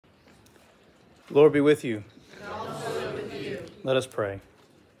Lord be with you. And also with you. Let us pray.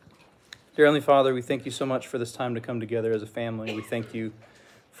 Dear Heavenly Father, we thank you so much for this time to come together as a family. We thank you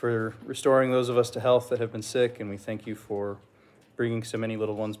for restoring those of us to health that have been sick, and we thank you for bringing so many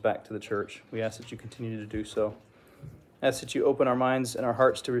little ones back to the church. We ask that you continue to do so. Ask that you open our minds and our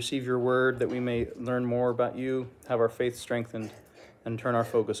hearts to receive your word, that we may learn more about you, have our faith strengthened, and turn our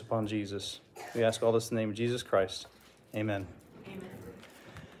focus upon Jesus. We ask all this in the name of Jesus Christ. Amen. Amen.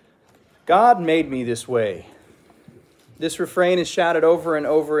 God made me this way. This refrain is shouted over and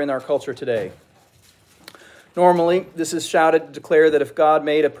over in our culture today. Normally, this is shouted to declare that if God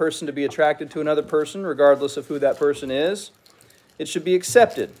made a person to be attracted to another person, regardless of who that person is, it should be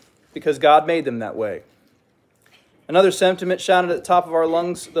accepted because God made them that way. Another sentiment shouted at the top of our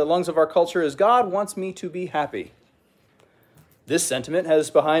lungs, the lungs of our culture, is God wants me to be happy. This sentiment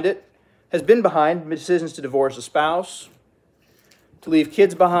has been behind decisions to divorce a spouse, to leave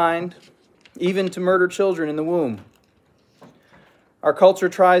kids behind, even to murder children in the womb. Our culture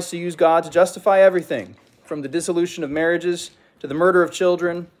tries to use God to justify everything, from the dissolution of marriages to the murder of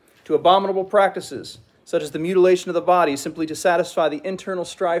children to abominable practices, such as the mutilation of the body, simply to satisfy the internal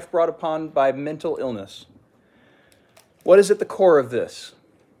strife brought upon by mental illness. What is at the core of this?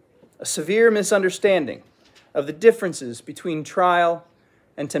 A severe misunderstanding of the differences between trial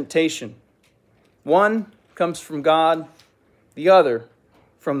and temptation. One comes from God, the other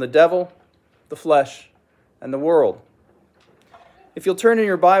from the devil, the flesh, and the world. If you'll turn in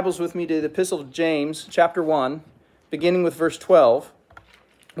your Bibles with me to the Epistle of James, chapter 1, beginning with verse 12,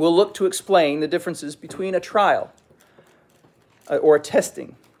 we'll look to explain the differences between a trial or a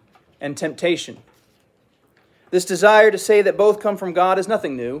testing and temptation. This desire to say that both come from God is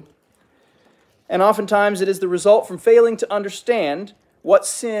nothing new, and oftentimes it is the result from failing to understand what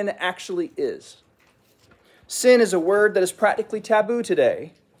sin actually is. Sin is a word that is practically taboo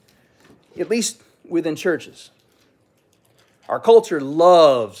today, at least within churches. Our culture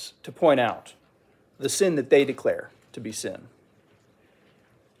loves to point out the sin that they declare to be sin.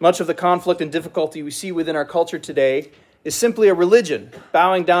 Much of the conflict and difficulty we see within our culture today is simply a religion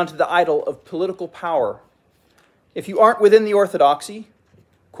bowing down to the idol of political power. If you aren't within the orthodoxy,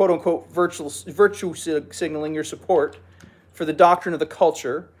 quote-unquote virtue signaling your support for the doctrine of the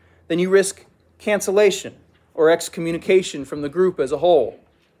culture, then you risk cancellation or excommunication from the group as a whole.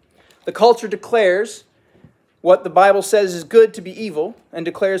 The culture declares what the Bible says is good to be evil and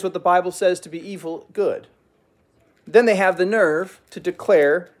declares what the Bible says to be evil good. Then they have the nerve to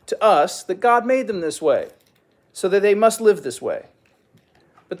declare to us that God made them this way, so that they must live this way.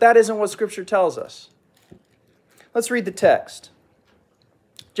 But that isn't what Scripture tells us. Let's read the text.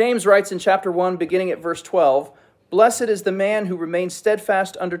 James writes in chapter 1, beginning at verse 12, "Blessed is the man who remains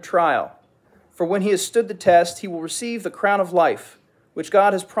steadfast under trial, for when he has stood the test, he will receive the crown of life, which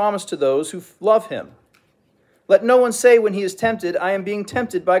God has promised to those who love him. Let no one say when he is tempted, I am being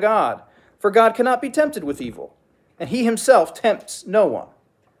tempted by God, for God cannot be tempted with evil, and he himself tempts no one.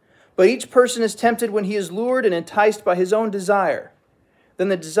 But each person is tempted when he is lured and enticed by his own desire. Then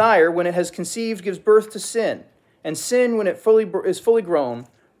the desire, when it has conceived, gives birth to sin, and sin, when it is fully grown,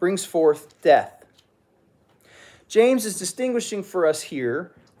 brings forth death." James is distinguishing for us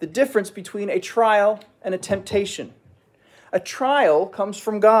here the difference between a trial and a temptation. A trial comes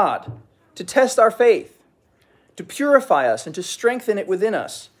from God to test our faith, to purify us and to strengthen it within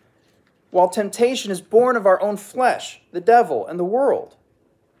us, while temptation is born of our own flesh, the devil, and the world.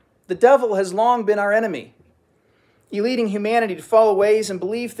 The devil has long been our enemy, leading humanity to follow ways and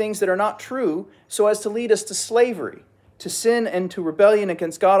believe things that are not true so as to lead us to slavery, to sin, and to rebellion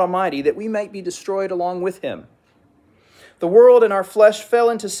against God Almighty, that we might be destroyed along with him. The world and our flesh fell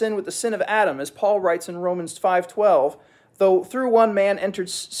into sin with the sin of Adam, as Paul writes in Romans 5:12, though through one man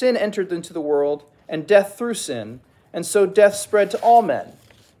sin entered into the world, and death through sin, and so death spread to all men,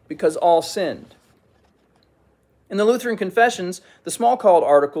 because all sinned. In the Lutheran Confessions, the small-called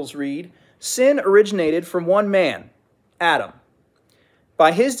articles read, "Sin originated from one man, Adam.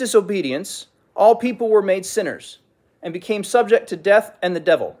 By his disobedience, all people were made sinners, and became subject to death and the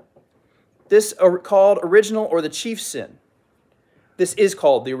devil. This is called original or the chief sin. This is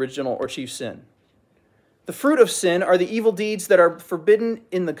called the original or chief sin. The fruit of sin are the evil deeds that are forbidden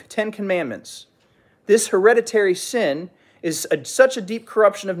in the Ten Commandments. This hereditary sin is such a deep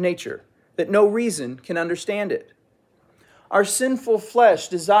corruption of nature that no reason can understand it. Our sinful flesh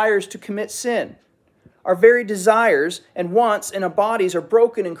desires to commit sin. Our very desires and wants in our bodies are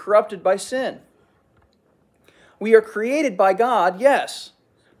broken and corrupted by sin. We are created by God, yes,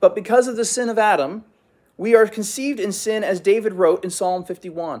 but because of the sin of Adam, we are conceived in sin, as David wrote in Psalm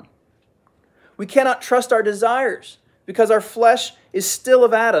 51. We cannot trust our desires because our flesh is still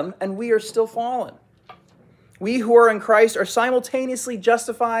of Adam and we are still fallen. We who are in Christ are simultaneously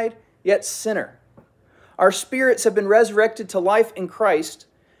justified, yet sinner. Our spirits have been resurrected to life in Christ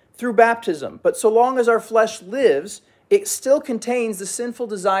through baptism, but so long as our flesh lives, it still contains the sinful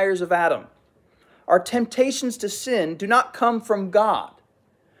desires of Adam. Our temptations to sin do not come from God,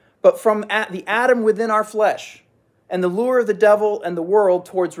 but from the Adam within our flesh and the lure of the devil and the world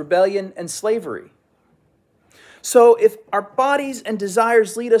towards rebellion and slavery. So if our bodies and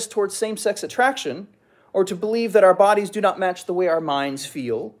desires lead us towards same-sex attraction, or to believe that our bodies do not match the way our minds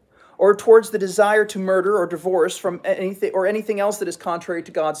feel, or towards the desire to murder or divorce from anything else that is contrary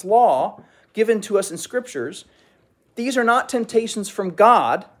to God's law given to us in Scriptures, these are not temptations from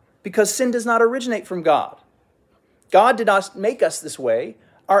God, because sin does not originate from God. God did not make us this way.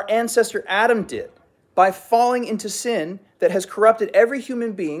 Our ancestor Adam did, by falling into sin that has corrupted every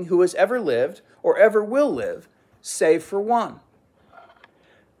human being who has ever lived or ever will live, save for one.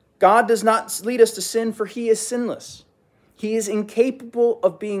 God does not lead us to sin, for he is sinless. He is incapable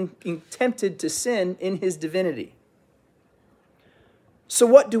of being tempted to sin in his divinity. So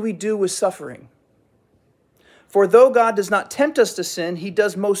what do we do with suffering? For though God does not tempt us to sin, he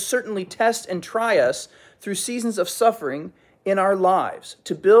does most certainly test and try us through seasons of suffering in our lives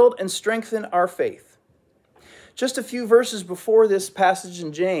to build and strengthen our faith. Just a few verses before this passage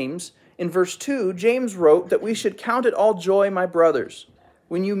in James, in verse 2, James wrote that we should count it all joy, my brothers,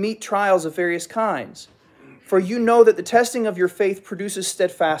 when you meet trials of various kinds. For you know that the testing of your faith produces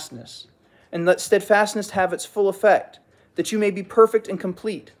steadfastness, and let steadfastness have its full effect, that you may be perfect and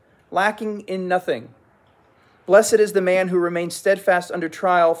complete, lacking in nothing. Blessed is the man who remains steadfast under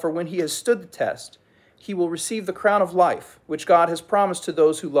trial, for when he has stood the test, he will receive the crown of life, which God has promised to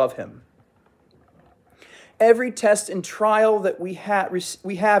those who love him. Every test and trial that we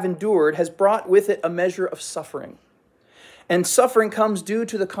have endured has brought with it a measure of suffering. And suffering comes due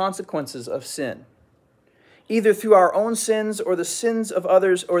to the consequences of sin. Either through our own sins or the sins of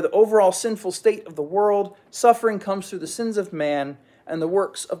others or the overall sinful state of the world, suffering comes through the sins of man and the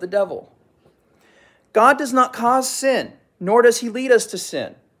works of the devil. God does not cause sin, nor does he lead us to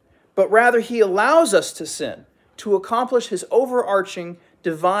sin, but rather he allows us to sin to accomplish his overarching,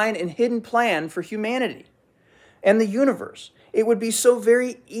 divine, and hidden plan for humanity and the universe. It would be so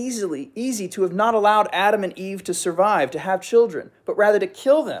very easy to have not allowed Adam and Eve to survive, to have children, but rather to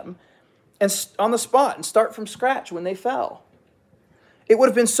kill them and on the spot and start from scratch when they fell. It would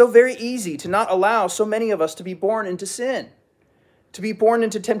have been so very easy to not allow so many of us to be born into sin, to be born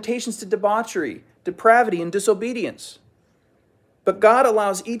into temptations to debauchery, depravity, and disobedience. But God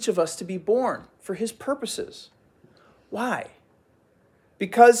allows each of us to be born for his purposes. Why?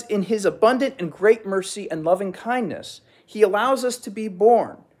 Because in his abundant and great mercy and loving kindness, he allows us to be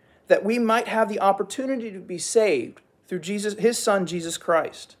born that we might have the opportunity to be saved through his Son, Jesus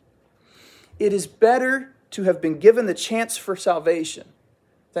Christ. It is better to have been given the chance for salvation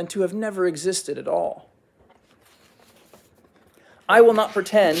than to have never existed at all. I will not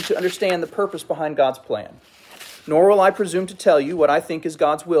pretend to understand the purpose behind God's plan, nor will I presume to tell you what I think is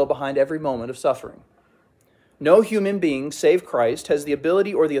God's will behind every moment of suffering. No human being, save Christ, has the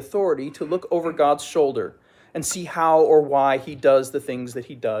ability or the authority to look over God's shoulder and see how or why he does the things that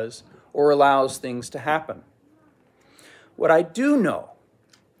he does or allows things to happen. What I do know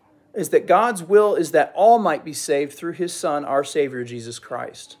is that God's will is that all might be saved through his Son, our Savior, Jesus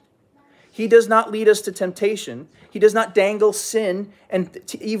Christ. He does not lead us to temptation. He does not dangle sin and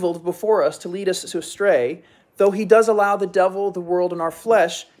evil before us to lead us astray, though he does allow the devil, the world, and our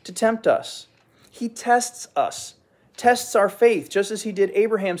flesh to tempt us. He tests us, tests our faith, just as he did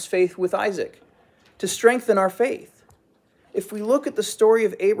Abraham's faith with Isaac, to strengthen our faith. If we look at the story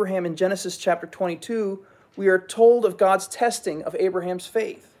of Abraham in Genesis chapter 22, we are told of God's testing of Abraham's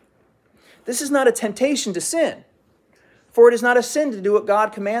faith. This is not a temptation to sin, for it is not a sin to do what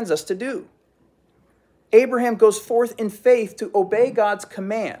God commands us to do. Abraham goes forth in faith to obey God's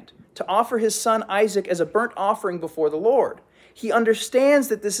command, to offer his son Isaac as a burnt offering before the Lord. He understands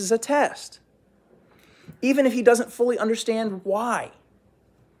that this is a test, even if he doesn't fully understand why.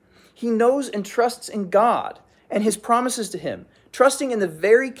 He knows and trusts in God and his promises to him, trusting in the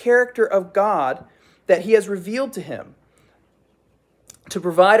very character of God that he has revealed to him, to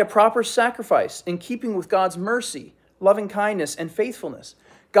provide a proper sacrifice in keeping with God's mercy, loving kindness, and faithfulness.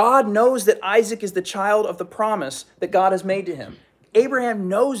 God knows that Isaac is the child of the promise that God has made to him. Abraham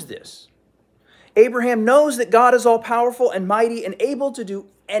knows this. Abraham knows that God is all-powerful and mighty and able to do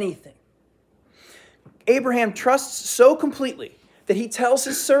anything. Abraham trusts so completely that he tells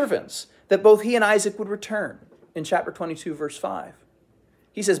his servants that both he and Isaac would return in chapter 22, verse 5.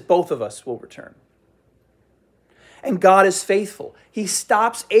 He says, both of us will return. And God is faithful. He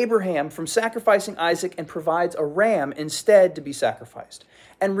stops Abraham from sacrificing Isaac and provides a ram instead to be sacrificed,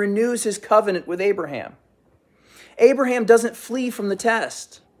 and renews his covenant with Abraham. Abraham doesn't flee from the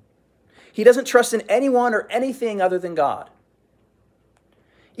test. He doesn't trust in anyone or anything other than God,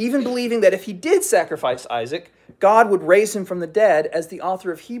 even believing that if he did sacrifice Isaac, God would raise him from the dead, as the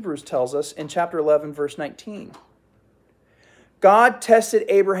author of Hebrews tells us in chapter 11, verse 19. God tested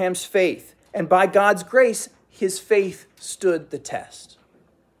Abraham's faith, and by God's grace, his faith stood the test.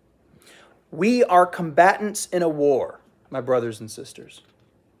 We are combatants in a war, my brothers and sisters.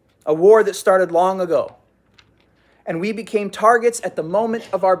 A war that started long ago. And we became targets at the moment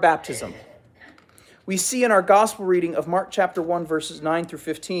of our baptism. We see in our gospel reading of Mark chapter 1, verses 9 through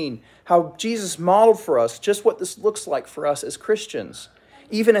 15, how Jesus modeled for us just what this looks like for us as Christians,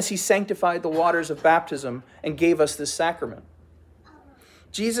 even as he sanctified the waters of baptism and gave us this sacrament.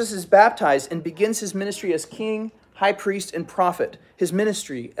 Jesus is baptized and begins his ministry as king, high priest, and prophet, his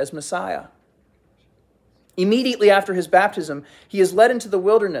ministry as Messiah. Immediately after his baptism, he is led into the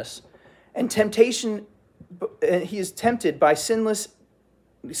wilderness, and he is tempted by Jesus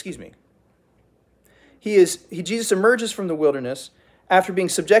emerges from the wilderness after being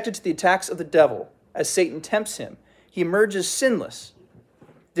subjected to the attacks of the devil as Satan tempts him. He emerges sinless,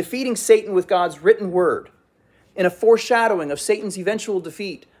 defeating Satan with God's written word, in a foreshadowing of Satan's eventual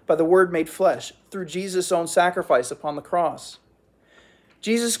defeat by the Word made flesh through Jesus' own sacrifice upon the cross.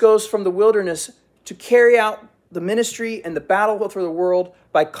 Jesus goes from the wilderness to carry out the ministry and the battle for the world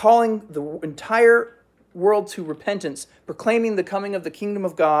by calling the entire world to repentance, proclaiming the coming of the kingdom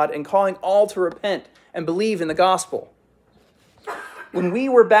of God, and calling all to repent and believe in the gospel. When we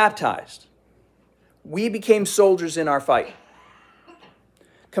were baptized, we became soldiers in our fight,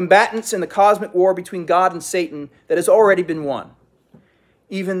 combatants in the cosmic war between God and Satan that has already been won,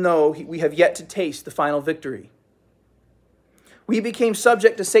 even though we have yet to taste the final victory. We became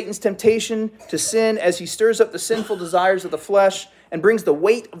subject to Satan's temptation to sin as he stirs up the sinful desires of the flesh and brings the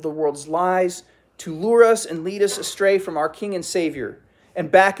weight of the world's lies to lure us and lead us astray from our King and Savior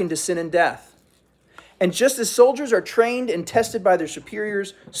and back into sin and death. And just as soldiers are trained and tested by their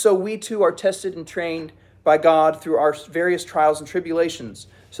superiors, so we too are tested and trained by God through our various trials and tribulations,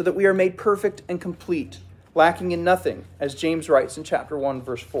 so that we are made perfect and complete, lacking in nothing, as James writes in chapter 1,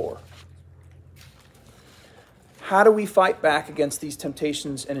 verse 4. How do we fight back against these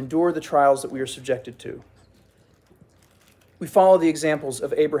temptations and endure the trials that we are subjected to? We follow the examples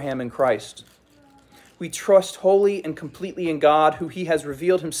of Abraham and Christ. We trust wholly and completely in God, who he has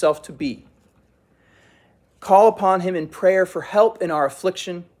revealed himself to be. Call upon him in prayer for help in our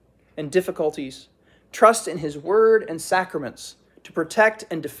affliction and difficulties. Trust in his word and sacraments to protect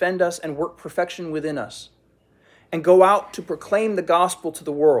and defend us and work perfection within us. And go out to proclaim the gospel to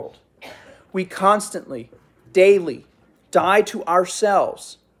the world. We constantly, daily, die to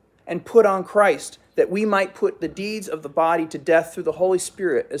ourselves and put on Christ, that we might put the deeds of the body to death through the Holy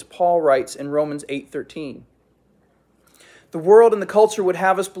Spirit, as Paul writes in Romans 8:13. The world and the culture would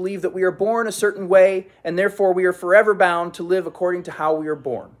have us believe that we are born a certain way, and therefore we are forever bound to live according to how we are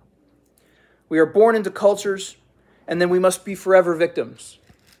born. We are born into cultures, and then we must be forever victims.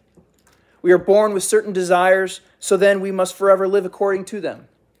 We are born with certain desires, so then we must forever live according to them.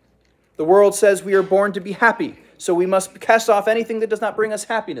 The world says we are born to be happy, so we must cast off anything that does not bring us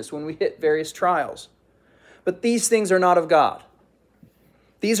happiness when we hit various trials. But these things are not of God.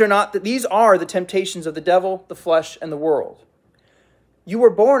 These are the temptations of the devil, the flesh, and the world. You were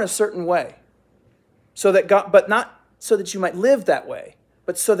born a certain way, so that God, but not so that you might live that way,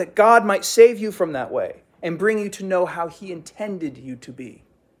 but so that God might save you from that way and bring you to know how he intended you to be.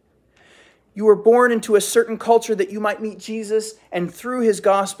 You were born into a certain culture that you might meet Jesus and through his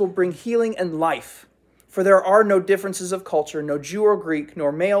gospel bring healing and life. For there are no differences of culture, no Jew or Greek,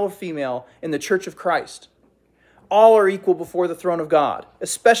 nor male or female in the church of Christ. All are equal before the throne of God,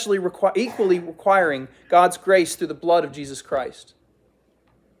 especially equally requiring God's grace through the blood of Jesus Christ.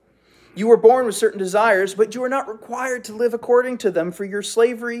 You were born with certain desires, but you are not required to live according to them, for your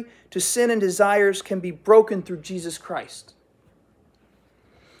slavery to sin and desires can be broken through Jesus Christ.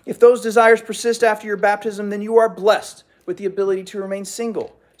 If those desires persist after your baptism, then you are blessed with the ability to remain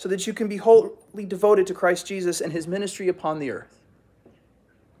single, so that you can be wholly devoted to Christ Jesus and his ministry upon the earth.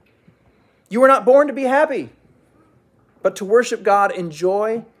 You were not born to be happy, but to worship God in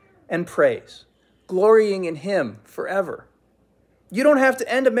joy and praise, glorying in him forever. You don't have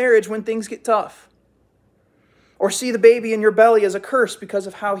to end a marriage when things get tough, or see the baby in your belly as a curse because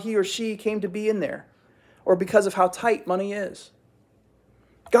of how he or she came to be in there, or because of how tight money is.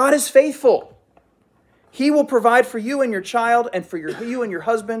 God is faithful. He will provide for you and your child and for you and your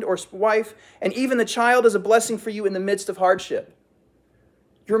husband or wife, and even the child is a blessing for you in the midst of hardship.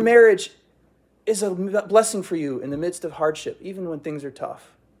 Your marriage is a blessing for you in the midst of hardship, even when things are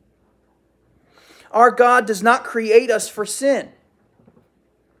tough. Our God does not create us for sin.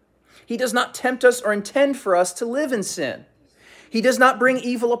 He does not tempt us or intend for us to live in sin. He does not bring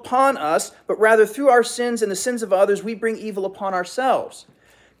evil upon us, but rather through our sins and the sins of others, we bring evil upon ourselves.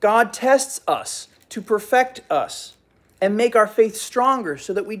 God tests us to perfect us and make our faith stronger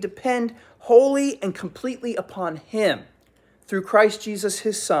so that we depend wholly and completely upon Him through Christ Jesus,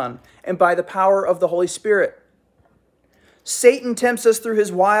 His Son, and by the power of the Holy Spirit. Satan tempts us through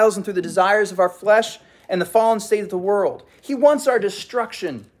his wiles and through the desires of our flesh and the fallen state of the world. He wants our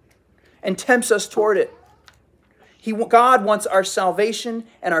destruction and tempts us toward it. God wants our salvation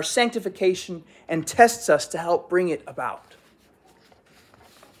and our sanctification and tests us to help bring it about.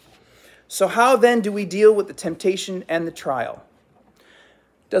 So how then do we deal with the temptation and the trial?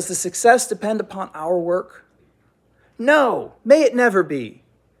 Does the success depend upon our work? No, may it never be.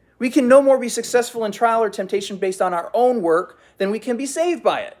 We can no more be successful in trial or temptation based on our own work than we can be saved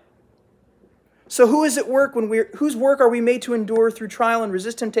by it. So whose work are we made to endure through trial and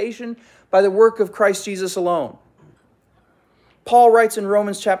resist temptation? By the work of Christ Jesus alone. Paul writes in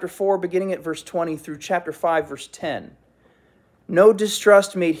Romans chapter 4, beginning at verse 20 through chapter 5, verse 10. No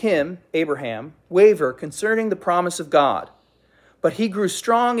distrust made him, Abraham, waver concerning the promise of God, but he grew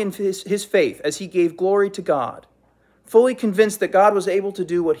strong in his faith as he gave glory to God, fully convinced that God was able to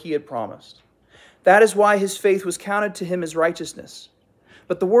do what he had promised. That is why his faith was counted to him as righteousness.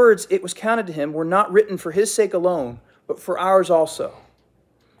 But the words, "it was counted to him," were not written for his sake alone, but for ours also.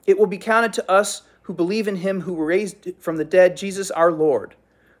 It will be counted to us who believe in him who raised from the dead Jesus our Lord,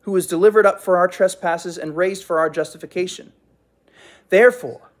 who was delivered up for our trespasses and raised for our justification.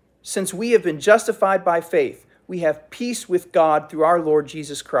 Therefore, since we have been justified by faith, we have peace with God through our Lord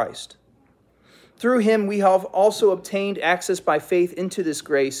Jesus Christ. Through him we have also obtained access by faith into this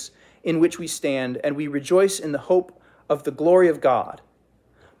grace in which we stand, and we rejoice in the hope of the glory of God.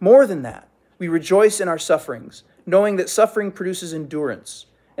 More than that, we rejoice in our sufferings, knowing that suffering produces endurance,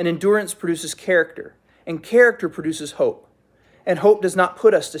 and endurance produces character, and character produces hope. And hope does not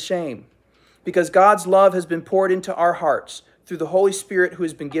put us to shame, because God's love has been poured into our hearts through the Holy Spirit who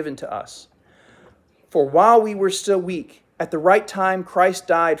has been given to us. For while we were still weak, at the right time Christ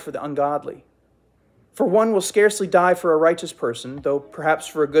died for the ungodly. For one will scarcely die for a righteous person, though perhaps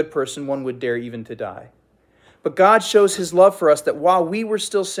for a good person one would dare even to die. But God shows his love for us that while we were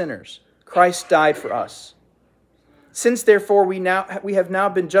still sinners, Christ died for us. Since therefore we have now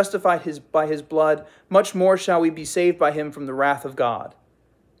been justified by his blood, much more shall we be saved by him from the wrath of God.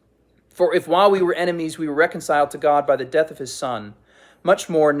 For if while we were enemies we were reconciled to God by the death of his Son, much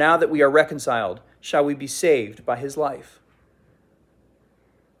more now that we are reconciled shall we be saved by his life.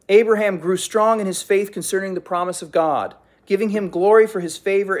 Abraham grew strong in his faith concerning the promise of God, giving him glory for his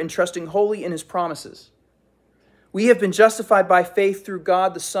favor and trusting wholly in his promises. We have been justified by faith through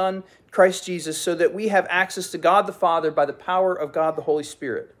God the Son, Christ Jesus, so that we have access to God the Father by the power of God the Holy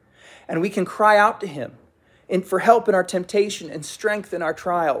Spirit. And we can cry out to him for help in our temptation and strength in our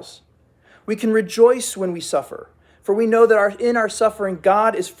trials. We can rejoice when we suffer, for we know that in our suffering,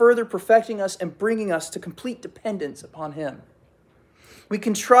 God is further perfecting us and bringing us to complete dependence upon him. We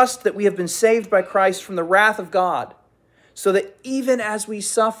can trust that we have been saved by Christ from the wrath of God, so that even as we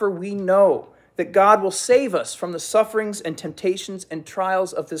suffer, we know that God will save us from the sufferings and temptations and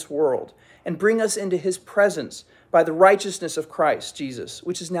trials of this world and bring us into his presence by the righteousness of Christ Jesus,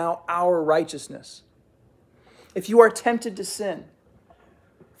 which is now our righteousness. If you are tempted to sin,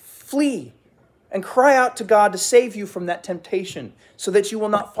 flee and cry out to God to save you from that temptation so that you will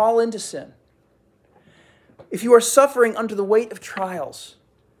not fall into sin. If you are suffering under the weight of trials,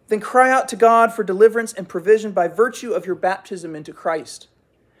 then cry out to God for deliverance and provision by virtue of your baptism into Christ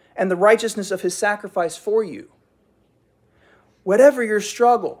and the righteousness of his sacrifice for you. Whatever your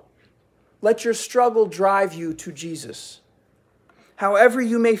struggle, let your struggle drive you to Jesus. However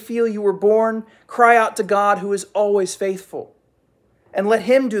you may feel you were born, cry out to God who is always faithful, and let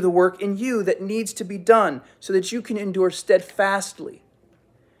him do the work in you that needs to be done so that you can endure steadfastly,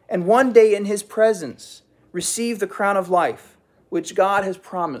 and one day in his presence receive the crown of life, which God has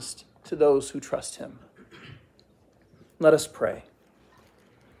promised to those who trust him. Let us pray.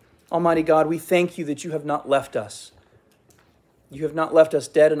 Almighty God, we thank you that you have not left us. You have not left us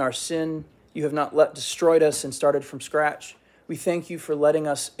dead in our sin. You have not destroyed us and started from scratch. We thank you for letting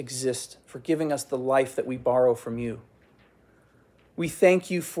us exist, for giving us the life that we borrow from you. We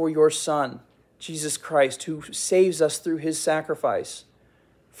thank you for your Son, Jesus Christ, who saves us through his sacrifice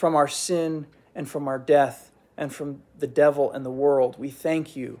from our sin and from our death and from the devil and the world. We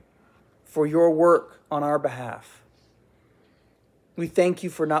thank you for your work on our behalf. We thank you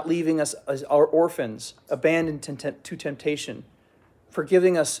for not leaving us as our orphans, abandoned to temptation, for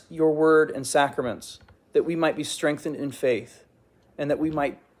giving us your word and sacraments, that we might be strengthened in faith, and that we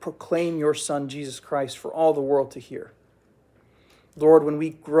might proclaim your Son, Jesus Christ, for all the world to hear. Lord, when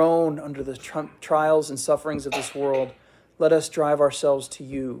we groan under the trials and sufferings of this world, let us drive ourselves to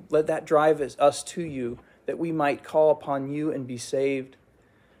you. Let that drive us to you, that we might call upon you and be saved,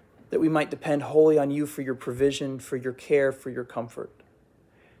 that we might depend wholly on you for your provision, for your care, for your comfort.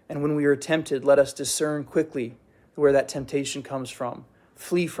 And when we are tempted, let us discern quickly where that temptation comes from,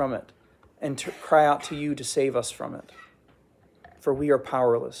 flee from it, and cry out to you to save us from it. For we are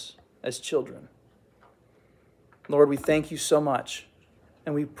powerless as children. Lord, we thank you so much,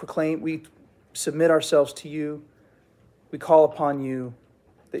 and we submit ourselves to you. We call upon you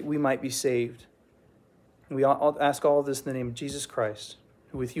that we might be saved. And we ask all of this in the name of Jesus Christ,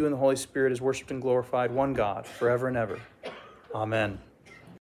 who with you and the Holy Spirit is worshipped and glorified, one God, forever and ever. Amen.